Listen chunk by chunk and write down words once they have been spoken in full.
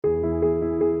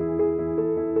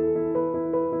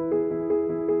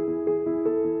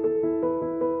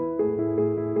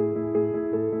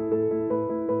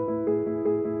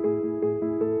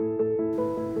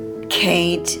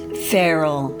Kate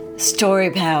Farrell,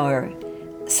 Story Power,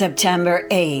 September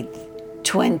 8th,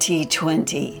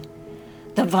 2020.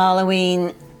 The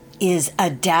following is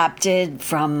adapted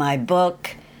from my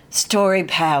book, Story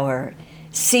Power,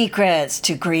 Secrets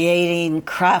to Creating,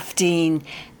 Crafting,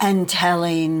 and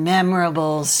Telling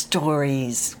Memorable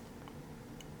Stories.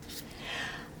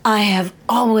 I have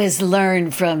always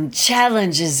learned from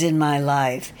challenges in my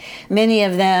life. Many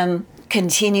of them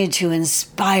continue to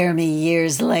inspire me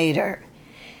years later.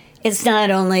 It's not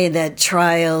only that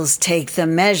trials take the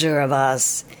measure of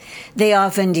us, they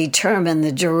often determine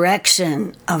the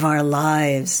direction of our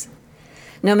lives.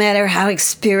 No matter how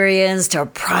experienced or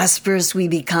prosperous we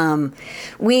become,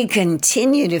 we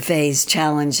continue to face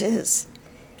challenges,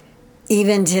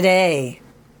 even today.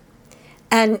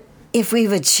 And if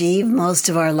we've achieved most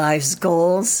of our life's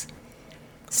goals,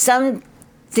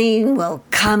 something will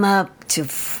come up to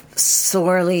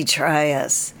sorely try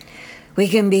us. We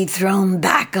can be thrown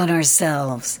back on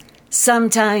ourselves,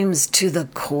 sometimes to the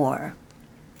core.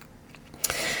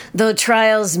 Though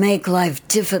trials make life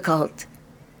difficult,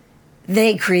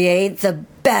 they create the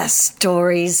best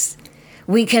stories.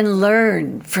 We can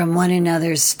learn from one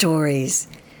another's stories.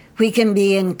 We can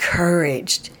be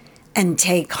encouraged and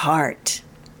take heart.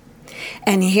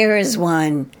 And here is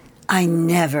one I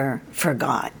never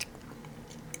forgot.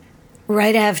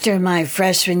 Right after my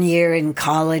freshman year in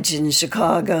college in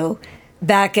Chicago,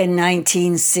 back in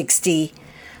 1960,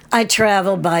 I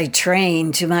traveled by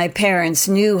train to my parents'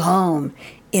 new home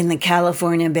in the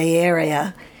California Bay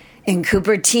Area in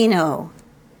Cupertino.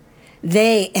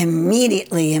 They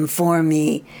immediately informed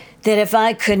me that if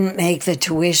I couldn't make the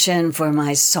tuition for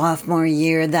my sophomore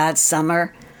year that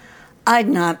summer, I'd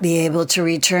not be able to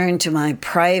return to my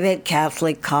private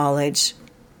Catholic college.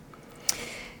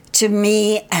 To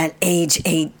me, at age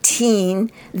 18,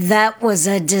 that was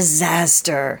a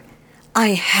disaster. I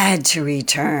had to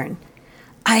return.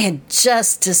 I had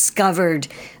just discovered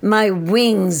my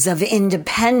wings of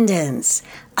independence.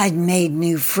 I'd made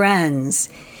new friends.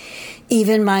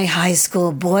 Even my high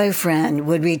school boyfriend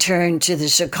would return to the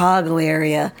Chicago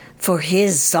area for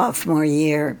his sophomore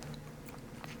year.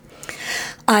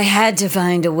 I had to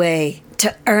find a way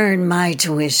to earn my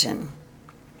tuition.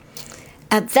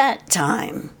 At that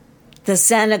time, the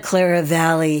Santa Clara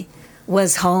Valley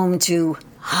was home to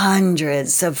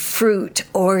hundreds of fruit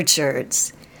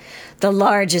orchards, the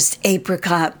largest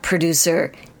apricot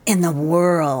producer in the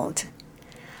world.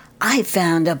 I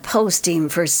found a posting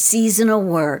for seasonal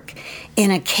work in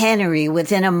a cannery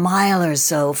within a mile or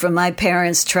so from my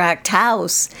parents' tract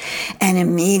house and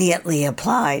immediately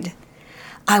applied.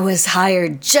 I was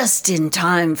hired just in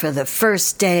time for the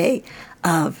first day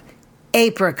of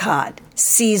apricot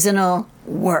seasonal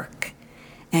work.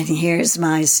 And here's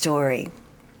my story.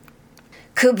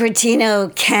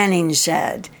 Cupertino Canning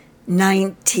Shed,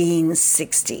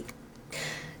 1960.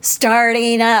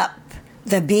 Starting up,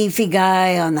 the beefy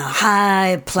guy on the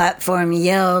high platform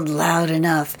yelled loud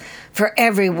enough for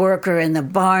every worker in the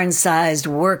barn-sized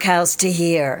workhouse to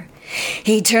hear.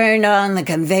 He turned on the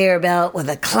conveyor belt with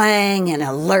a clang and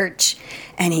a lurch,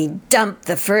 and he dumped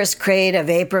the first crate of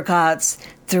apricots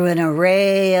through an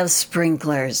array of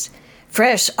sprinklers,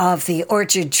 fresh off the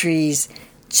orchard trees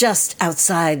just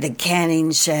outside the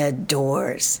canning shed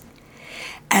doors.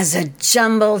 As a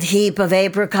jumbled heap of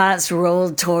apricots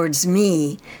rolled towards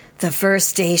me, the first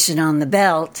station on the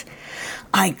belt,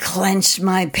 I clenched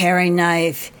my paring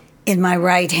knife in my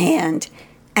right hand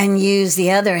and used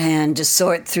the other hand to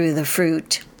sort through the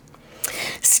fruit.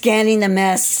 Scanning the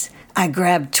mess, I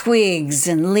grabbed twigs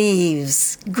and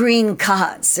leaves, green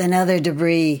cots, and other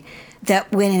debris that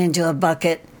went into a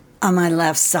bucket on my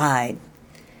left side.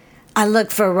 I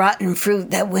looked for rotten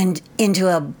fruit that went into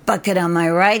a bucket on my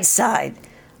right side,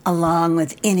 along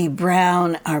with any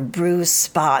brown or bruised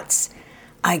spots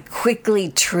I quickly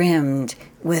trimmed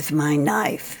with my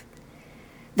knife.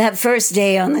 That first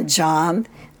day on the job,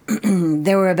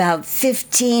 there were about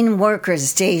 15 workers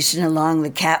stationed along the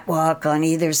catwalk on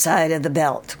either side of the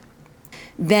belt.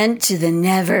 Bent to the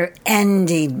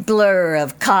never-ending blur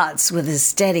of cots with a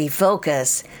steady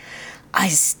focus, I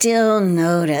still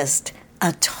noticed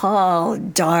a tall,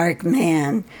 dark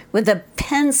man with a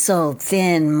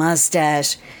pencil-thin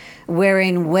mustache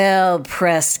wearing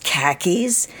well-pressed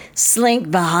khakis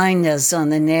slink behind us on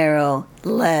the narrow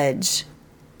ledge.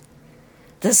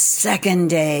 The second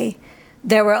day,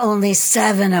 there were only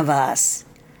 7 of us.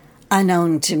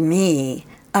 Unknown to me,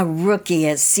 a rookie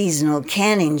at seasonal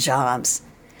canning jobs,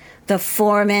 the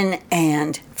foreman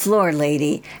and floor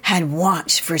lady had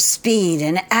watched for speed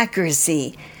and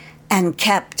accuracy and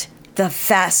kept the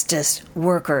fastest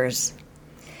workers.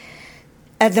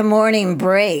 At the morning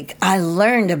break, I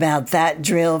learned about that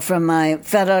drill from my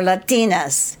fellow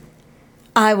Latinas.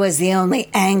 I was the only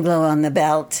Anglo on the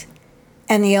belt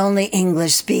and the only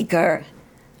English speaker.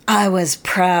 I was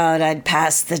proud I'd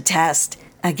passed the test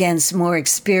against more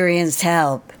experienced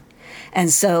help, and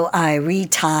so I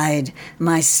retied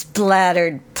my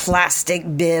splattered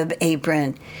plastic bib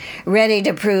apron, ready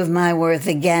to prove my worth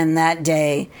again that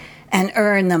day and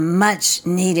earn the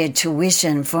much-needed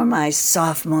tuition for my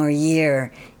sophomore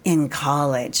year in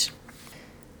college.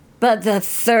 But the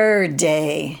third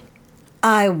day,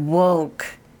 I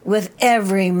woke with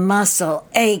every muscle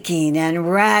aching and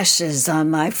rashes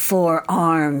on my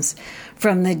forearms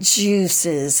from the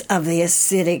juices of the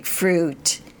acidic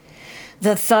fruit.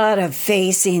 The thought of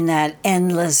facing that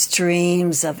endless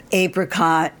streams of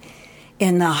apricot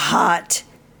in the hot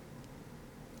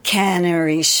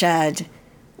cannery shed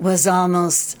was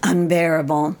almost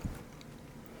unbearable.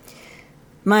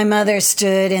 My mother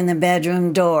stood in the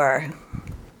bedroom door,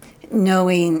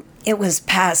 knowing it was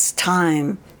past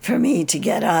time for me to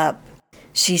get up.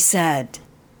 She said,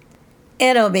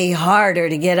 "It'll be harder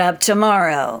to get up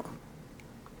tomorrow,"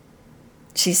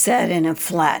 she said in a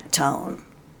flat tone.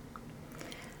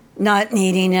 Not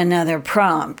needing another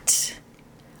prompt,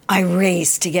 I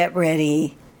raced to get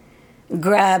ready,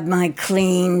 grabbed my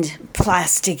cleaned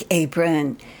plastic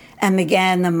apron, and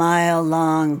began the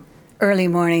mile-long early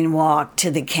morning walk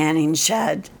to the canning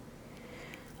shed.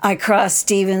 I crossed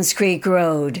Stevens Creek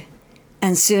Road,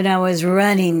 and soon I was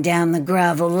running down the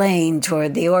gravel lane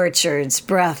toward the orchards,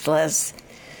 breathless,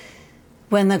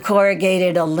 when the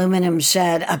corrugated aluminum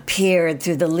shed appeared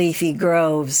through the leafy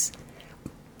groves.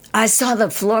 I saw the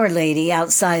floor lady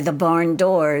outside the barn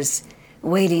doors,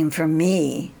 waiting for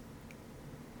me.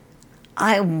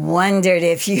 "I wondered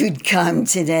if you'd come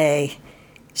today,"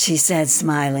 she said,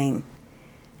 smiling,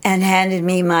 and handed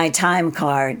me my time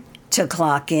card to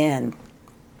clock in.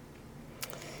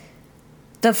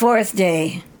 The fourth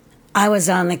day, I was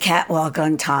on the catwalk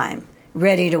on time,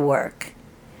 ready to work.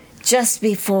 Just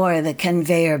before the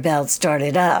conveyor belt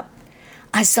started up,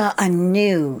 I saw a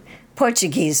new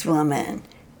Portuguese woman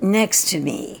next to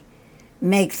me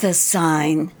make the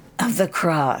sign of the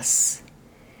cross.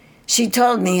 She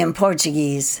told me in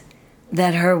Portuguese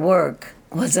that her work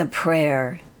was a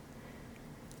prayer.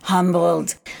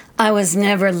 Humbled, I was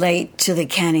never late to the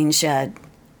canning shed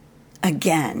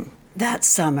again that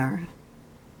summer.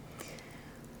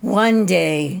 One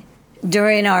day,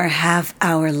 during our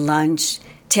half-hour lunch,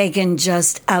 taken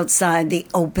just outside the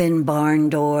open barn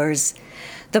doors,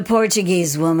 the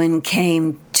Portuguese woman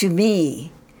came to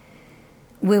me.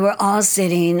 We were all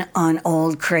sitting on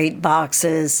old crate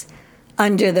boxes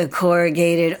under the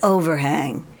corrugated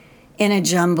overhang in a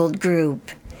jumbled group,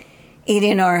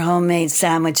 eating our homemade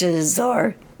sandwiches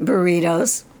or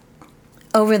burritos.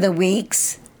 Over the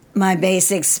weeks, my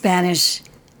basic Spanish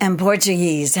and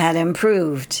Portuguese had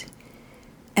improved,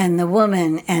 and the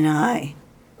woman and I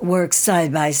worked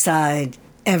side by side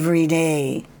every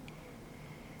day.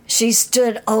 She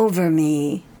stood over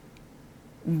me,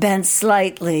 bent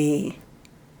slightly,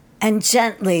 and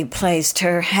gently placed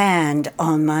her hand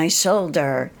on my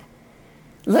shoulder.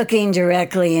 Looking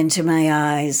directly into my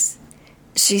eyes,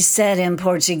 she said in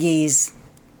Portuguese,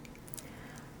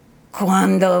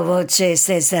 "Quando você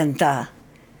se senta,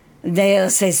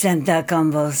 Deus se senta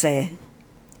com você."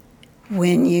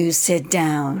 When you sit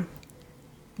down,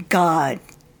 God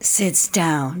sits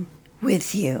down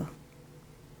with you.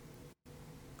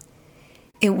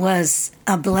 It was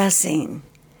a blessing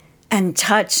and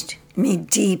touched me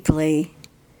deeply.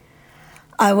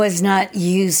 I was not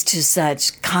used to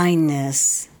such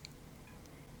kindness.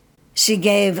 She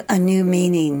gave a new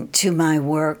meaning to my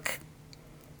work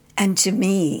and to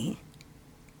me.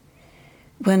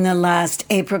 When the last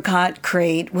apricot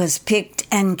crate was picked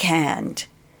and canned,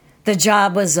 the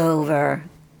job was over,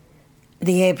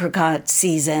 the apricot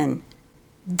season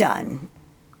done.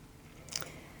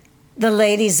 The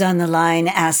ladies on the line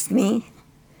asked me,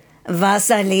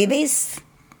 "Vas a Libby's?"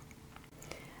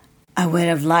 I would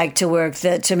have liked to work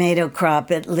the tomato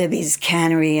crop at Libby's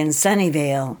Cannery in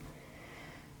Sunnyvale,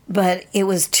 but it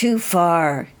was too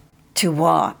far to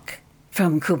walk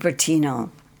from Cupertino.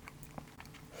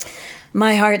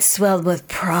 My heart swelled with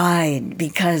pride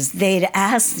because they'd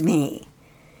asked me,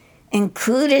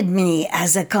 included me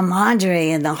as a comadre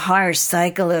in the harsh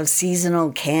cycle of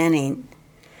seasonal canning.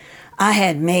 I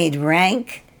had made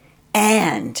rank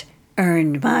and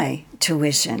earned my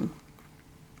tuition.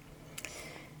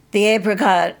 The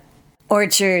apricot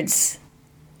orchards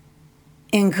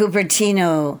in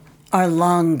Cupertino are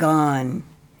long gone.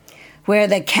 Where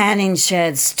the canning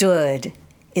shed stood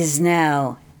is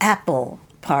now Apple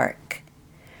Park.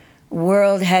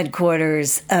 world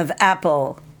headquarters of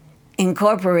Apple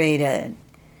Incorporated,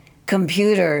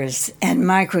 computers and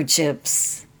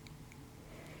microchips,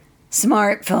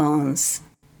 smartphones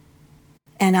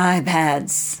and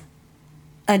iPads,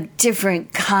 a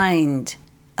different kind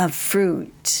of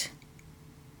fruit.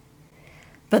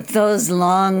 But those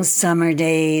long summer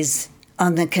days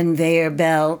on the conveyor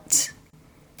belt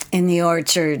in the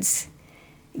orchards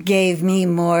gave me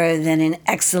more than an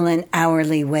excellent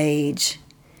hourly wage.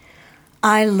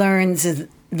 I learned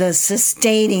the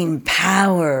sustaining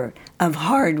power of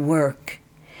hard work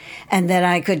and that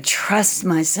I could trust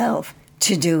myself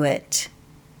to do it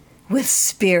with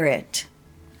spirit.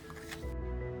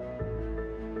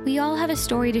 We all have a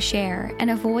story to share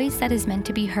and a voice that is meant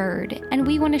to be heard, and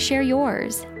we want to share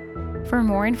yours. For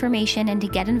more information and to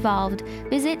get involved,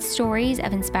 visit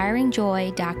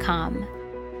storiesofinspiringjoy.com.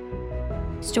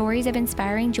 Stories of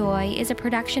Inspiring Joy is a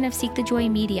production of Seek the Joy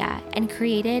Media and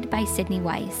created by Sydney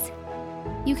Weiss.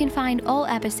 You can find all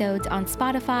episodes on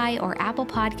Spotify or Apple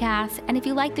Podcasts, and if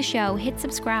you like the show, hit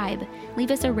subscribe,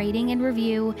 leave us a rating and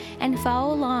review, and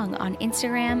follow along on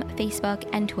Instagram, Facebook,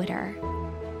 and Twitter.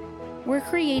 We're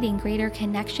creating greater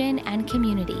connection and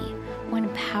community,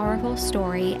 one powerful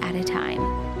story at a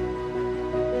time.